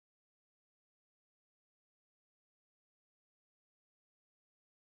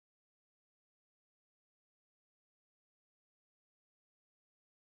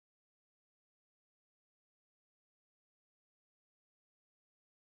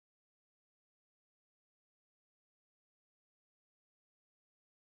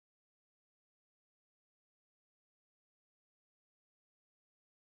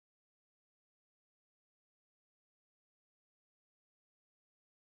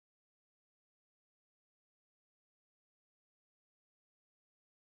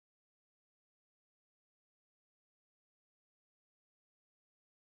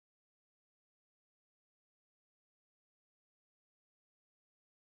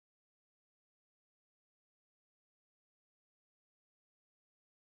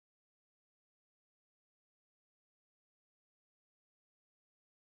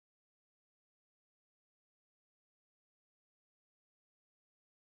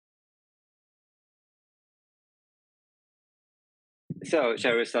So,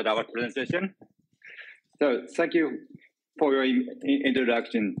 shall we start our presentation? So, thank you for your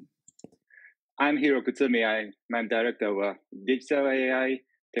introduction. I'm Hiro Kutsumi. I'm Director of Digital AI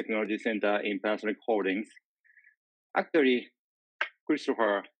Technology Center in Panasonic Holdings. Actually,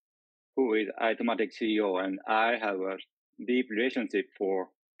 Christopher, who is Automotive CEO, and I have a deep relationship for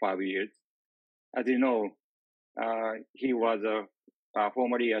 5 years. As you know, he was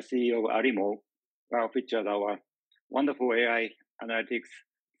formerly a CEO of Arimo, which is our wonderful AI analytics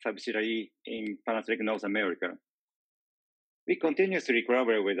subsidiary in Panasonic North America. We continuously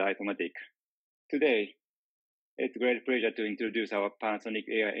collaborate with Automatic. Today, it's a great pleasure to introduce our Panasonic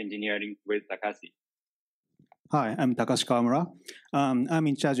AI engineering with Takashi. Hi, I'm Takashi Kawamura. I'm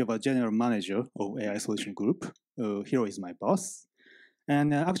in charge of a general manager of AI Solution Group. Hiro is my boss.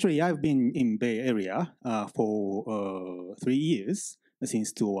 And actually, I've been in Bay Area for 3 years,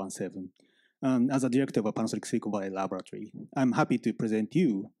 since 2017, as a director of a Panasonic Silicon Valley Laboratory. I'm happy to present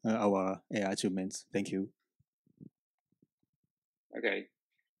you our AI achievements. Thank you. Okay,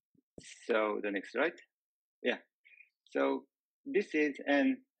 so the next slide. Yeah, so this is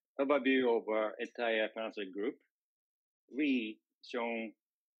an overview of our entire Panasonic group. We, shown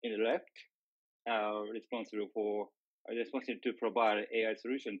in the left, are responsible to provide AI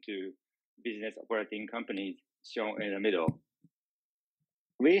solution to business operating companies, shown in the middle.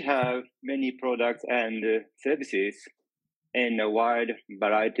 We have many products and services in a wide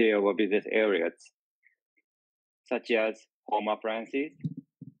variety of business areas, such as home appliances,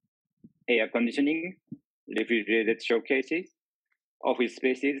 air conditioning, refrigerated showcases, office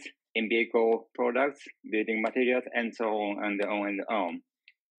spaces, in-vehicle products, building materials, and so on and on and on.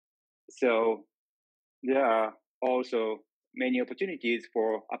 So there are also many opportunities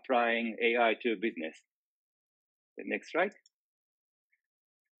for applying AI to business. The next slide.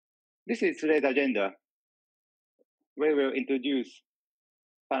 This is today's agenda. We will introduce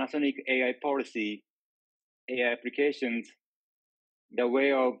Panasonic AI policy, AI applications, the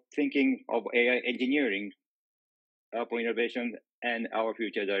way of thinking of AI engineering, for innovation, and our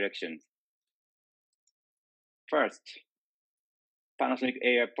future directions. First, Panasonic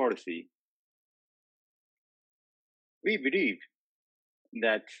AI policy. We believe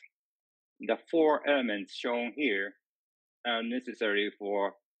that the 4 elements shown here are necessary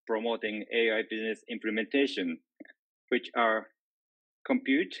for promoting AI business implementation, which are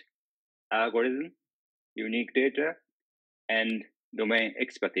compute, algorithm, unique data, and domain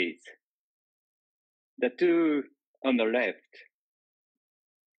expertise. The 2 on the left,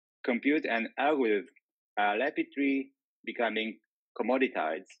 compute and algorithm, are rapidly becoming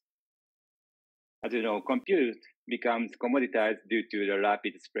commoditized. As you know, compute becomes commoditized due to the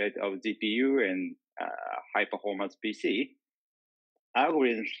rapid spread of GPU and high-performance PC.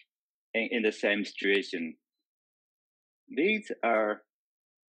 Algorithms in the same situation. These are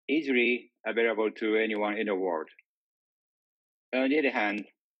easily available to anyone in the world. On the other hand,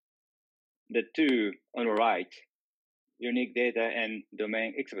 the 2 on the right, unique data and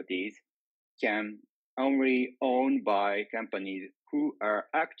domain expertise, can only owned by companies who are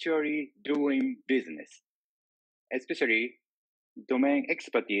actually doing business. Especially, domain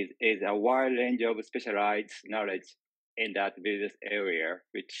expertise is a wide range of specialized knowledge in that business area,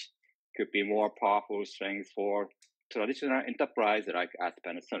 which could be more powerful strengths for traditional enterprise like us,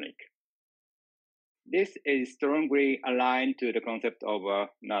 Panasonic. This is strongly aligned to the concept of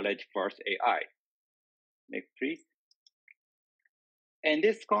knowledge-first AI. Next, please. In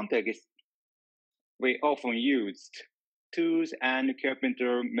this context, we often used tools and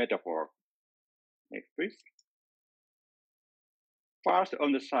carpenter metaphor. Next, please. First,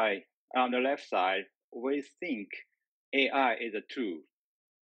 on the left side, we think AI is a tool,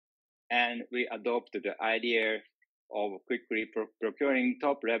 and we adopt the idea of quickly procuring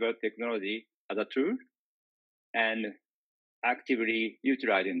top-level technology as a tool and actively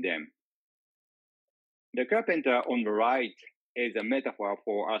utilizing them. The carpenter on the right is a metaphor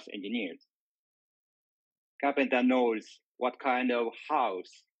for us engineers. Carpenter knows what kind of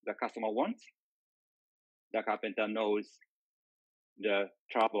house the customer wants. The carpenter knows the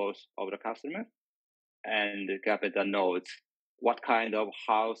troubles of the customer, and the carpenter knows what kind of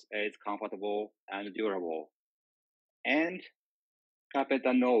house is comfortable and durable. And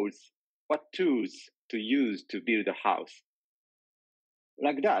carpenter knows what tools to use to build a house.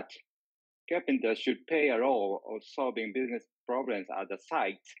 Like that, carpenters should play a role of solving business problems at the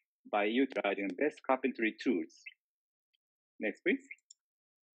site by utilizing best carpentry tools. Next, please.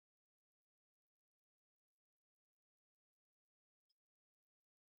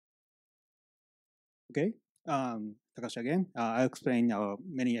 Okay, Takashi again. I'll explain our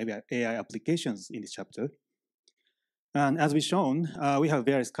many AI applications in this chapter. And as we've shown, we have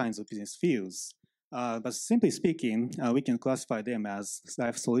various kinds of business fields. But simply speaking, we can classify them as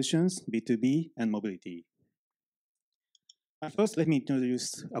life solutions, B2B, and mobility. First, let me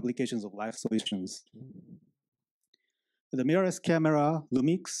introduce applications of life solutions. The mirrorless camera,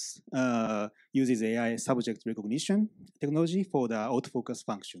 Lumix, uses AI subject recognition technology for the autofocus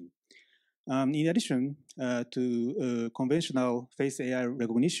function. In addition to conventional face AI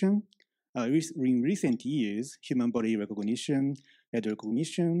recognition, in recent years, human body recognition, head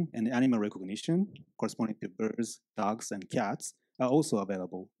recognition, and animal recognition, corresponding to birds, dogs, and cats, are also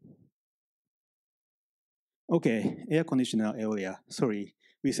available. Okay, air conditioner area. Sorry,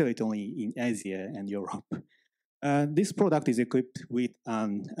 we sell it only in Asia and Europe. This product is equipped with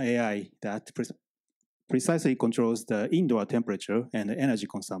an AI that precisely controls the indoor temperature and the energy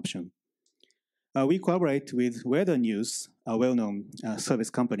consumption. We collaborate with Weather News, a well-known service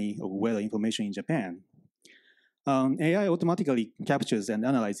company of weather information in Japan. AI automatically captures and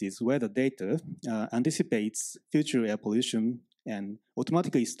analyzes weather data, anticipates future air pollution, and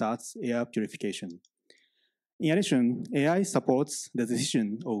automatically starts air purification. In addition, AI supports the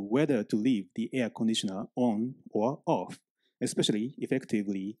decision of whether to leave the air conditioner on or off, especially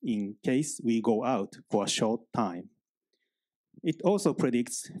effectively in case we go out for a short time. It also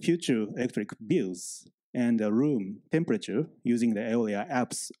predicts future electric bills and the room temperature using the Eolia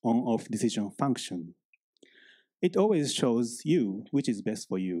app's on-off decision function. It always shows you which is best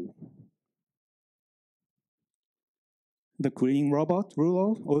for you. The cleaning robot,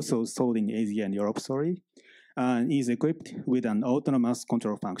 Rulo, also sold in Asia and Europe, is equipped with an autonomous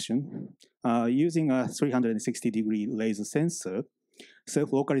control function. Using a 360-degree laser sensor,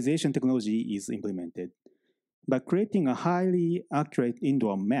 self-localization technology is implemented. By creating a highly accurate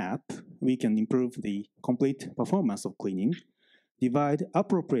indoor map, we can improve the complete performance of cleaning, divide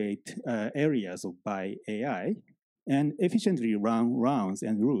appropriate areas by AI, and efficiently run rounds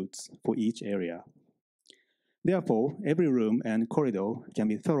and routes for each area. Therefore, every room and corridor can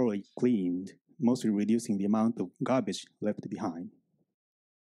be thoroughly cleaned, mostly reducing the amount of garbage left behind.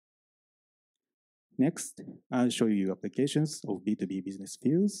 Next, I'll show you applications of B2B business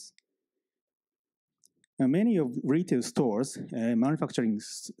fields. Many of retail stores, manufacturing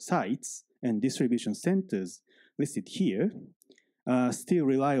sites, and distribution centers listed here still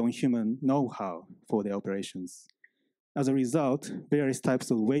rely on human know-how for their operations. As a result, various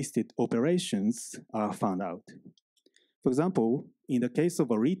types of wasted operations are found out. For example, in the case of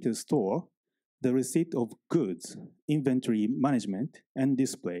a retail store, the receipt of goods, inventory management, and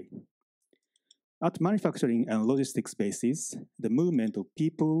display. At manufacturing and logistics bases, the movement of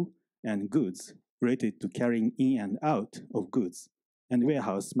people and goods related to carrying in and out of goods, and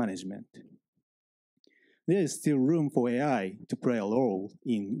warehouse management. There is still room for AI to play a role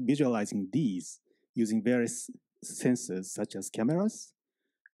in visualizing these using various sensors such as cameras,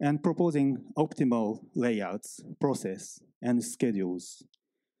 and proposing optimal layouts, process, and schedules.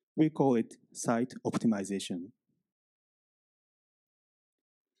 We call it site optimization.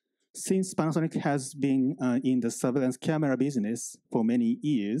 Since Panasonic has been in the surveillance camera business for many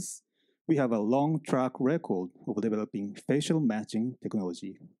years, we have a long track record of developing facial matching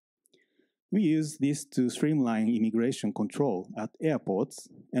technology. We use this to streamline immigration control at airports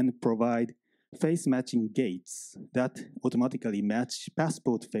and provide face matching gates that automatically match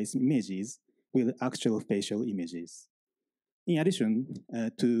passport face images with actual facial images. In addition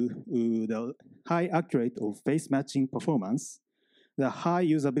to the high accurate of face matching performance, the high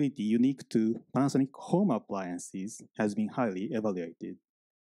usability unique to Panasonic home appliances has been highly evaluated.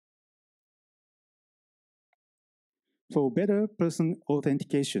 For better person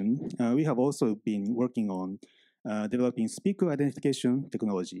authentication, we have also been working on developing speaker identification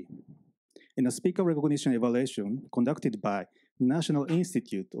technology. In a speaker recognition evaluation conducted by National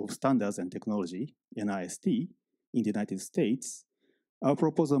Institute of Standards and Technology, NIST, in the United States, our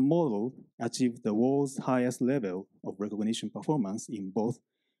proposal model achieved the world's highest level of recognition performance in both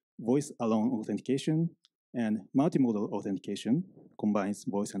voice-alone authentication and multimodal authentication combines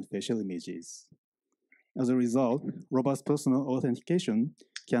voice and facial images. As a result, robust personal authentication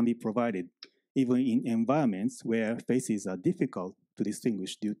can be provided even in environments where faces are difficult to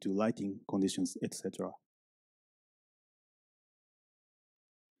distinguish due to lighting conditions, etc.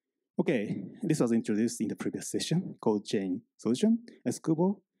 Okay, this was introduced in the previous session, Cold Chain Solution,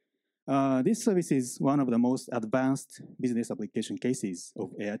 Escubo. This service is one of the most advanced business application cases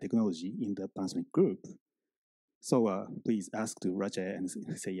of AI technology in the Panasonic group. So please ask to Raja and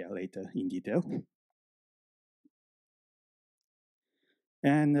Seiya later in detail.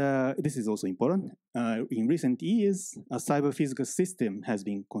 And this is also important. In recent years, a cyber physical system has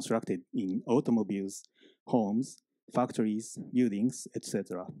been constructed in automobiles, homes, factories, buildings,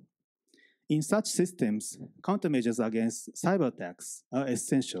 etc. In such systems, countermeasures against cyber attacks are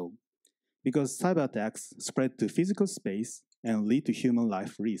essential because cyber attacks spread to physical space and lead to human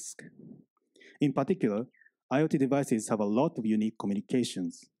life risk. In particular, IoT devices have a lot of unique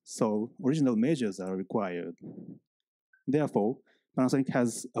communications, so original measures are required. Therefore, Panasonic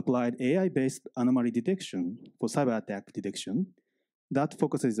has applied AI-based anomaly detection for cyber attack detection that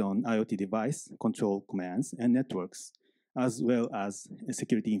focuses on IoT device control commands and networks, as well as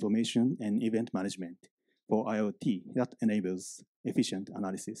security information and event management for IoT that enables efficient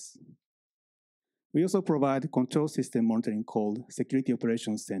analysis. We also provide control system monitoring called Security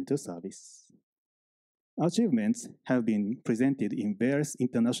Operations Center service. Achievements have been presented in various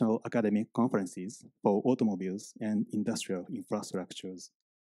international academic conferences for automobiles and industrial infrastructures.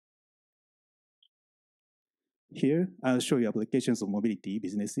 Here, I'll show you applications of mobility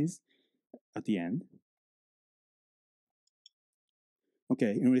businesses at the end.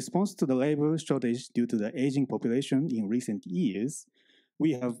 Okay, in response to the labor shortage due to the aging population in recent years,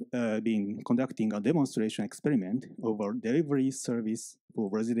 we have been conducting a demonstration experiment of our delivery service for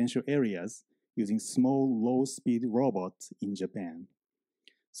residential areas using small, low-speed robots in Japan.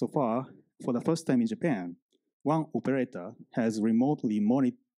 So far, for the first time in Japan, one operator has remotely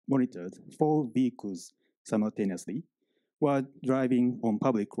monitored 4 vehicles simultaneously while driving on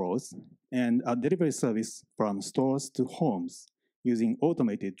public roads, and a delivery service from stores to homes using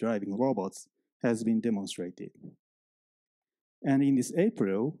automated driving robots has been demonstrated. And in this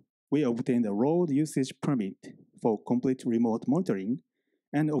April, we obtained a road usage permit for complete remote monitoring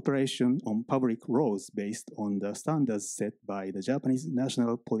and operation on public roads based on the standards set by the Japanese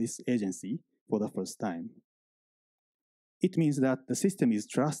National Police Agency for the first time. It means that the system is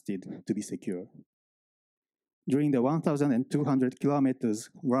trusted to be secure. During the 1,200 kilometers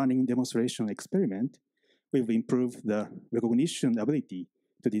running demonstration experiment, we've improved the recognition ability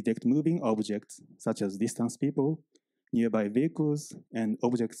to detect moving objects such as distant people, nearby vehicles, and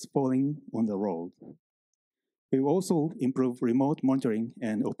objects falling on the road. We've also improved remote monitoring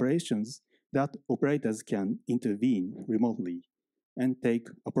and operations that operators can intervene remotely and take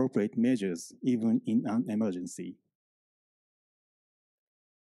appropriate measures even in an emergency.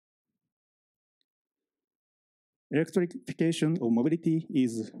 Electrification of mobility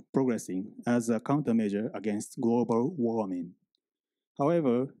is progressing as a countermeasure against global warming.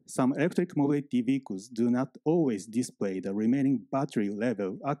 However, some electric mobility vehicles do not always display the remaining battery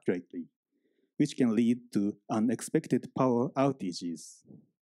level accurately, which can lead to unexpected power outages.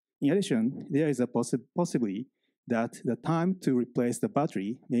 In addition, there is a possibility that the time to replace the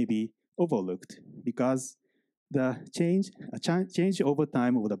battery may be overlooked because the change over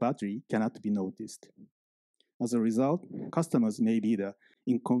time of the battery cannot be noticed. As a result, customers may be the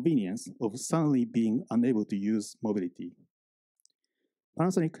inconvenience of suddenly being unable to use mobility.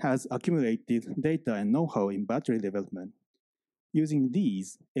 Panasonic has accumulated data and know-how in battery development. Using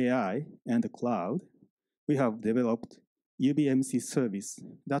these, AI, and the cloud, we have developed UBMC service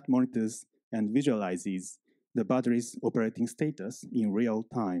that monitors and visualizes the battery's operating status in real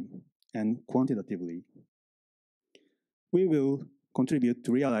time and quantitatively. We will contribute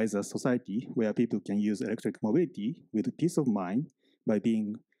to realize a society where people can use electric mobility with peace of mind by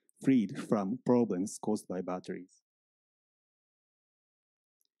being freed from problems caused by batteries.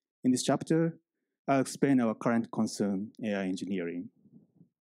 In this chapter, I'll explain our current concern, AI engineering.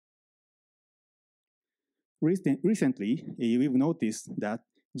 Recently, we've noticed that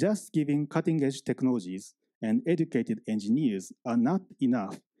just giving cutting-edge technologies and educated engineers are not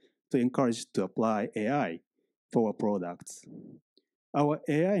enough to encourage to apply AI for our products. Our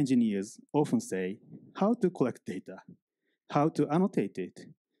AI engineers often say how to collect data, how to annotate it.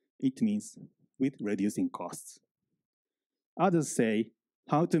 It means with reducing costs. Others say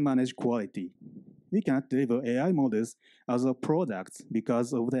how to manage quality. We cannot deliver AI models as a product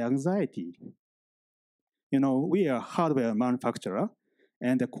because of the anxiety. We are a hardware manufacturer,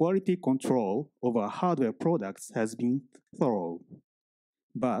 and the quality control of our hardware products has been thorough.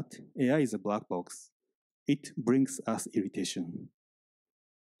 But AI is a black box. It brings us irritation.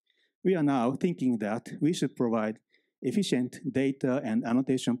 We are now thinking that we should provide efficient data and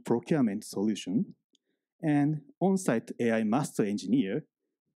annotation procurement solution and on-site AI master engineer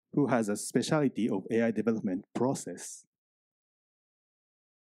who has a specialty of AI development process.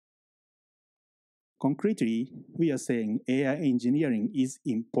 Concretely, we are saying AI engineering is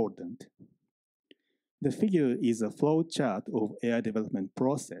important. The figure is a flow chart of AI development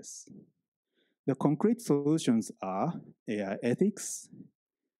process. The concrete solutions are AI ethics,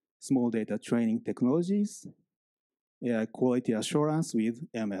 small data training technologies, AI quality assurance with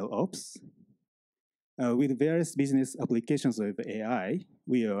ML ops, With various business applications of AI,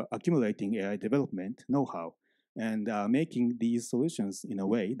 we are accumulating AI development know-how and making these solutions in a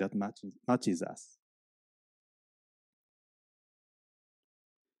way that matches us.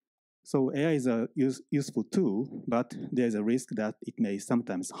 So AI is a useful tool, but there's a risk that it may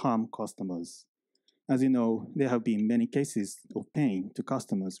sometimes harm customers. As you know, there have been many cases of pain to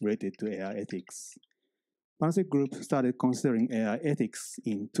customers related to AI ethics. Panasonic Group started considering AI ethics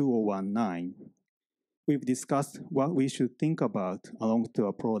in 2019. We've discussed what we should think about along to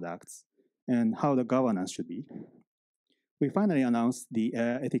our products and how the governance should be. We finally announced the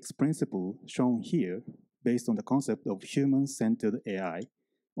AI ethics principle shown here based on the concept of human-centered AI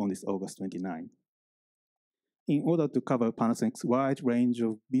on this August 29. In order to cover Panasonic's wide range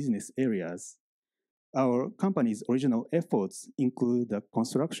of business areas, our company's original efforts include the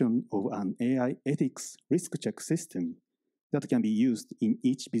construction of an AI ethics risk check system that can be used in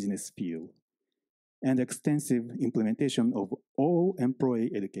each business field, and extensive implementation of all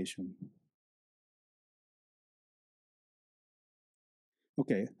employee education.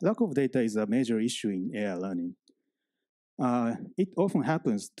 Okay, lack of data is a major issue in AI learning. It often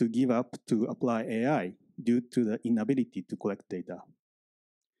happens to give up to apply AI due to the inability to collect data.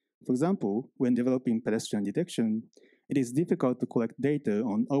 For example, when developing pedestrian detection, it is difficult to collect data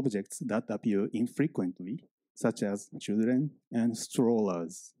on objects that appear infrequently, such as children and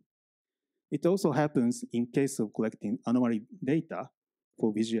strollers. It also happens in case of collecting anomaly data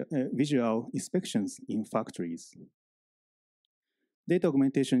for visual inspections in factories. Data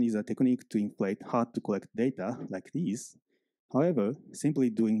augmentation is a technique to inflate hard-to-collect data like these. However, simply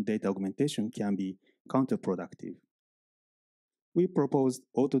doing data augmentation can be counterproductive. We proposed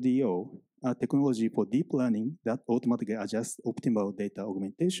AutoDO, a technology for deep learning that automatically adjusts optimal data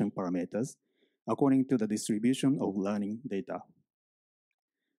augmentation parameters according to the distribution of learning data.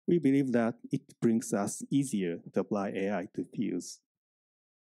 We believe that it brings us easier to apply AI to fields.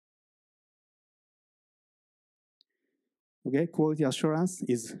 Okay, quality assurance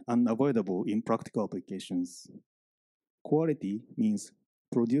is unavoidable in practical applications. Quality means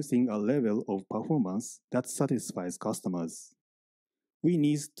producing a level of performance that satisfies customers. We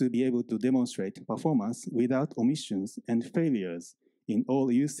need to be able to demonstrate performance without omissions and failures in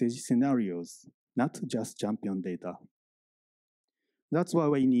all usage scenarios, not just champion data. That's why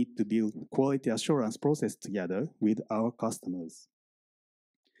we need to build quality assurance process together with our customers.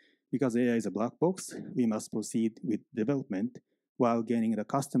 Because AI is a black box, we must proceed with development while gaining the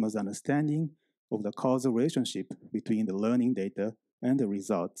customer's understanding of the causal relationship between the learning data and the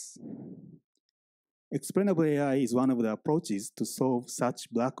results. Explainable AI is one of the approaches to solve such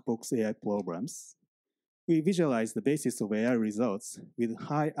black box AI problems. We visualize the basis of AI results with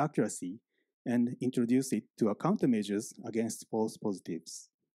high accuracy and introduce it to countermeasures against false positives.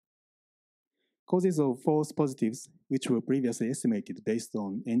 Causes of false positives, which were previously estimated based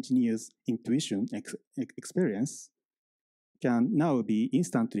on engineers' intuition experience, can now be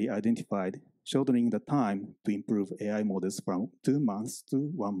instantly identified, shortening the time to improve AI models from 2 months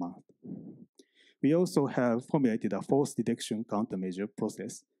to 1 month. We also have formulated a false detection countermeasure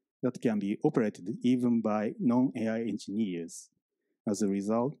process that can be operated even by non-AI engineers. As a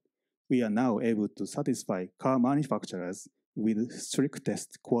result, we are now able to satisfy car manufacturers with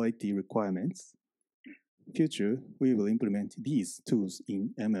strictest quality requirements. In future, we will implement these tools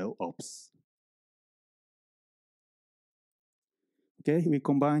in ML ops. Okay, we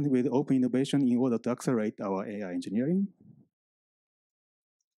combined with open innovation in order to accelerate our AI engineering.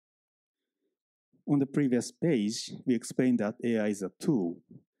 On the previous page, we explained that AI is a tool.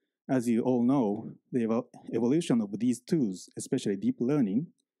 As you all know, the evolution of these tools, especially deep learning,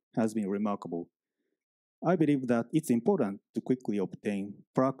 has been remarkable. I believe that it's important to quickly obtain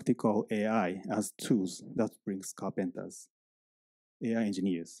practical AI as tools that brings carpenters, AI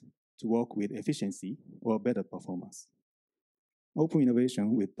engineers, to work with efficiency or better performance. Open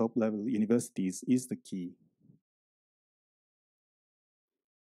innovation with top-level universities is the key.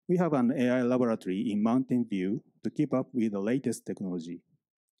 We have an AI laboratory in Mountain View to keep up with the latest technology.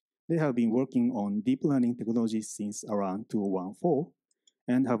 They have been working on deep learning technology since around 2014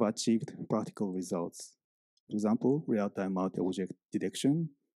 and have achieved practical results. For example, real-time multi-object detection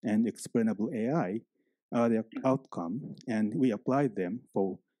and explainable AI are their outcome, and we applied them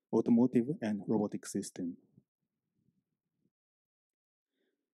for automotive and robotic system.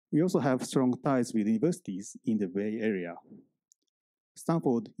 We also have strong ties with universities in the Bay Area.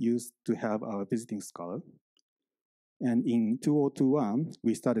 Stanford used to have our visiting scholar. And in 2021,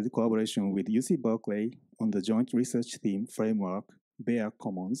 we started a collaboration with UC Berkeley on the joint research theme framework, Bear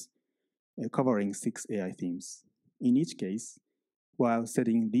Commons, covering 6 AI themes. In each case, while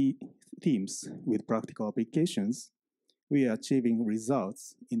setting the themes with practical applications, we are achieving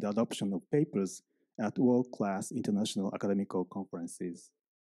results in the adoption of papers at world-class international academical conferences.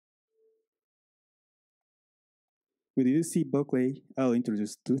 With UC Berkeley, I'll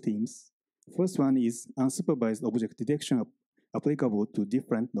introduce two themes. First one is unsupervised object detection applicable to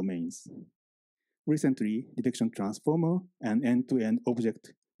different domains. Recently, detection transformer and end-to-end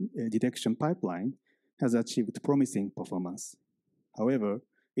object detection pipeline has achieved promising performance. However,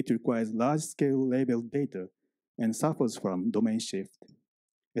 it requires large-scale labeled data and suffers from domain shift,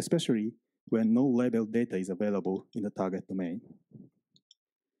 especially when no labeled data is available in the target domain.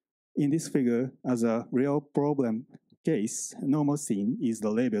 In this figure, as a real problem case, normal scene is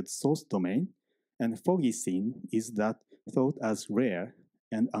the labeled source domain, and foggy scene is that thought as rare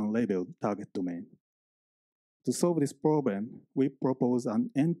and unlabeled target domain. To solve this problem, we propose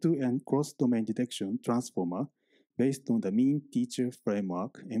an end-to-end cross-domain detection transformer based on the mean teacher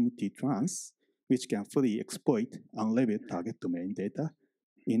framework MT-trans, which can fully exploit unlabeled target domain data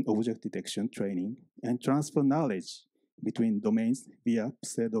in object detection training and transfer knowledge between domains via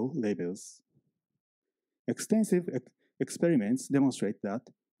pseudo labels. Extensive experiments demonstrate that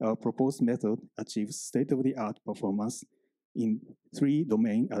our proposed method achieves state-of-the-art performance in 3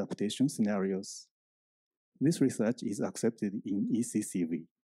 domain adaptation scenarios. This research is accepted in ECCV.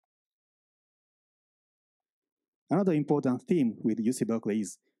 Another important theme with UC Berkeley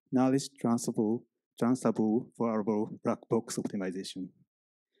is knowledge transferable variable black box optimization.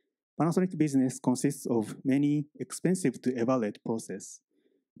 Panasonic business consists of many expensive to evaluate processes,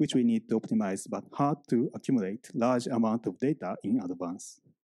 which we need to optimize but hard to accumulate large amount of data in advance.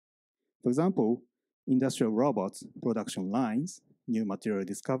 For example, industrial robots, production lines, new material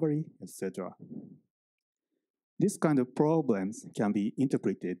discovery, etc. This kind of problems can be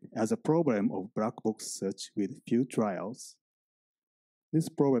interpreted as a problem of black box search with few trials. This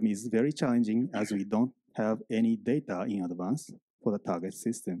problem is very challenging as we don't have any data in advance for the target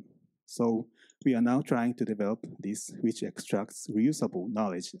system. So we are now trying to develop this, which extracts reusable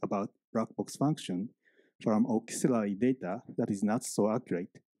knowledge about black box function from auxiliary data that is not so accurate,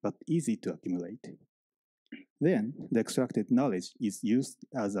 but easy to accumulate. Then the extracted knowledge is used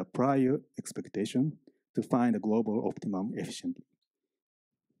as a prior expectation to find a global optimum efficiently.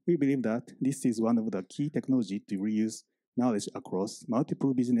 We believe that this is one of the key technology to reuse knowledge across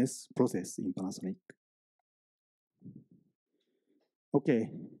multiple business processes in Panasonic. Okay,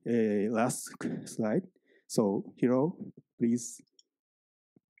 last slide. So, Hiro, please.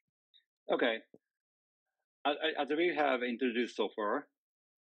 Okay. As we have introduced so far,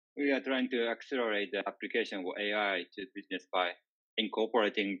 we are trying to accelerate the application of AI to business by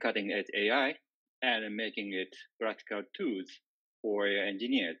incorporating cutting-edge AI and making it practical tools for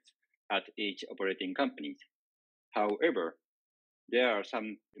engineers at each operating company. However, there are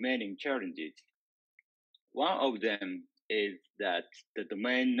some remaining challenges. One of them is that the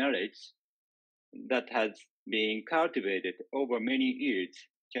domain knowledge that has been cultivated over many years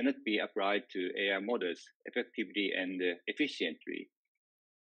cannot be applied to AI models effectively and efficiently.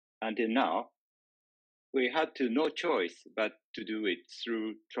 Until now, we had no choice but to do it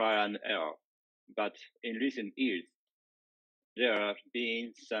through trial and error. But in recent years, there have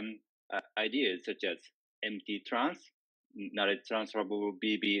been some ideas such as MT-trans, knowledge transferable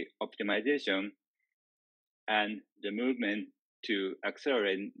BB optimization, and the movement to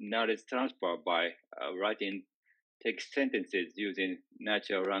accelerate knowledge transfer by writing text sentences using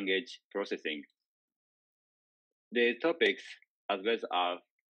natural language processing. These topics, as well as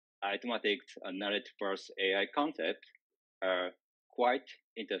automatics and knowledge-first AI concepts, are quite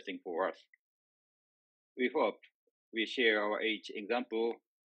interesting for us. We hope we share our each example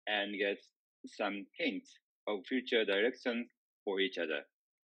and get some hints of future direction for each other.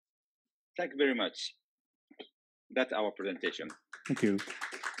 Thank you very much. That's our presentation. Thank you.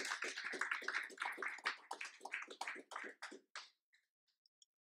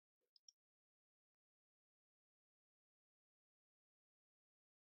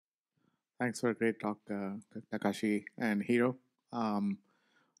 Thanks for a great talk, Takashi and Hiro.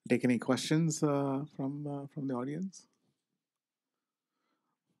 Take any questions from the audience?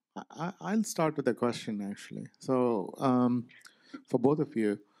 I'll start with a question, actually. So for both of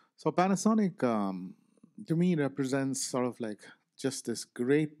you, so Panasonic, to me, represents sort of like just this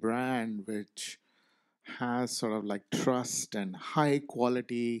great brand which has sort of like trust and high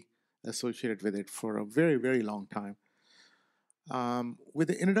quality associated with it for a very, very long time. With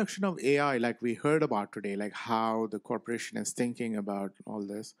the introduction of AI, like we heard about today, like how the corporation is thinking about all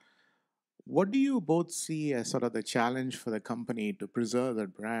this, what do you both see as sort of the challenge for the company to preserve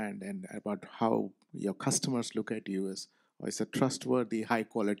that brand and about how your customers look at you as or it's a trustworthy,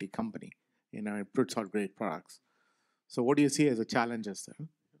 high-quality company. It puts out great products. So what do you see as the challenges there?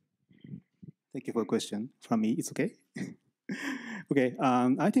 Thank you for the question. From me, it's okay? Okay,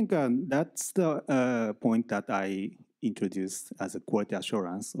 I think that's the point that I introduced as a quality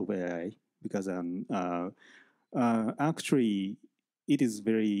assurance of AI, because actually it is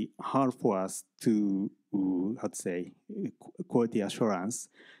very hard for us to, how to say, quality assurance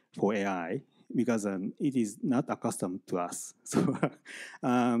for AI, because it is not accustomed to us. So,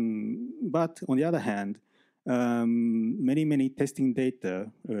 but on the other hand, many testing data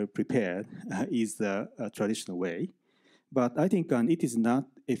prepared is the traditional way. But I think it is not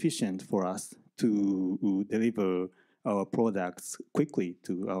efficient for us to deliver our products quickly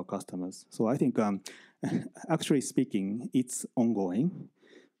to our customers. So I think, actually speaking, it's ongoing.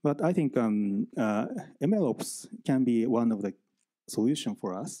 But I think MLOps can be one of the solutions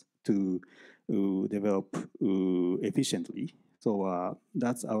for us to develop efficiently. So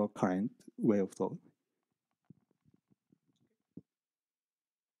that's our current way of thought.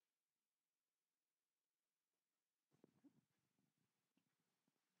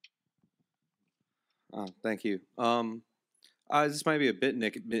 Thank you. This might be a bit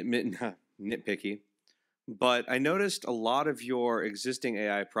nitpicky, but I noticed a lot of your existing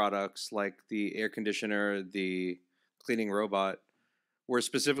AI products, like the air conditioner, the cleaning robot, were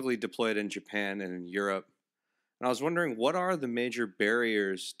specifically deployed in Japan and in Europe. And I was wondering, what are the major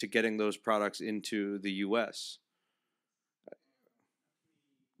barriers to getting those products into the US?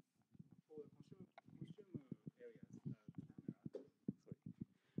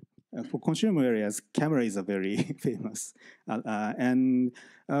 For consumer areas, camera is a very famous, and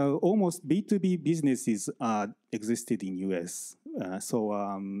almost B2B businesses existed in US. So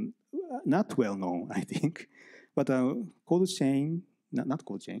not well known, I think. But cold chain, not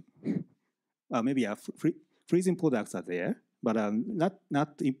cold chain. Maybe freezing products are there, but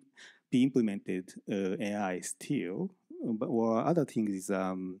not be implemented AI still. But or other things is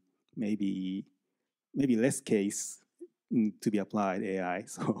maybe less case to be applied AI.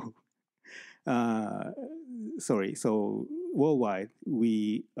 So sorry. So worldwide,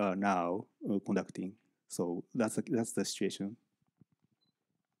 we are now conducting. So that's the situation.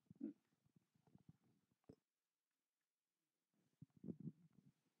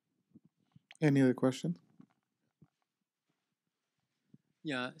 Any other questions?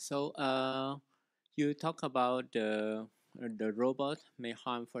 Yeah. So you talk about the robot may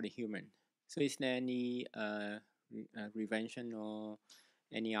harm for the human. So is there any prevention or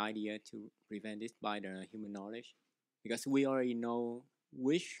any idea to prevent this by the human knowledge? Because we already know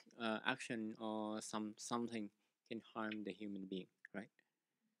which action or something can harm the human being, right?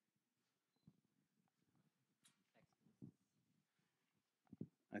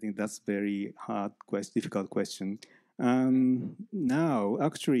 I think that's very hard difficult question. Now,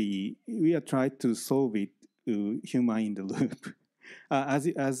 actually, we are trying to solve it human in the loop. As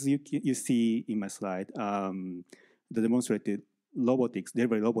you see in my slide, the demonstrated robotics,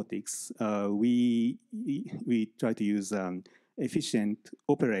 delivery robotics, we try to use efficient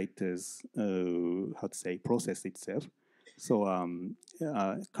operators, how to say, process itself. So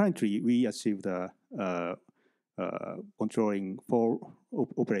currently, we achieved controlling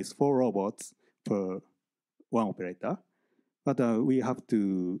operates 4 robots per one operator. But we have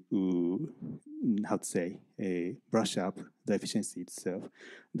to, how to say, brush up the efficiency itself.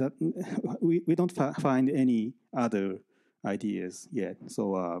 That we don't find any other ideas yet.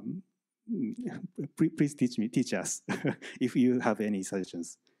 So please teach us if you have any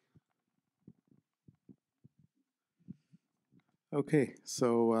suggestions. Okay,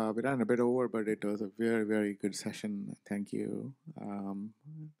 so we ran a bit over, but it was a very, very good session. Thank you.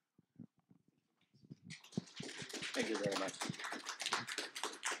 Thank you very much.